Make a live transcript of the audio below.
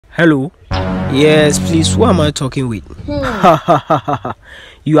Hello? Yes, please, who am I talking with?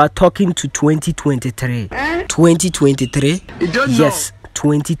 You are talking to 2023. 2023? Yes,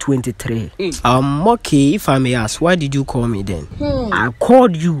 2023. Okay, if I may ask, why did you call me then? I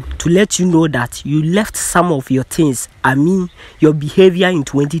called you to let you know that you left some of your things, your behavior in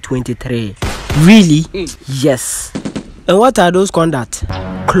 2023. Really? Yes. And what are those conduct?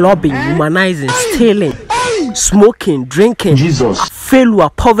 Clubbing, humanizing, stealing, smoking, drinking, failure,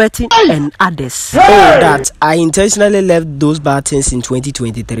 poverty, and others. Oh, that I intentionally left those bad things in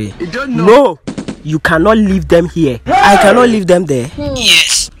 2023. No, you cannot leave them here. I cannot leave them there.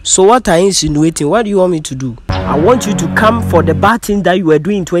 Yes. So what are you insinuating? What do you want me to do? I want you to come for the bad thing that you were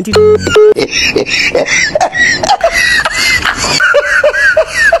doing in 2023.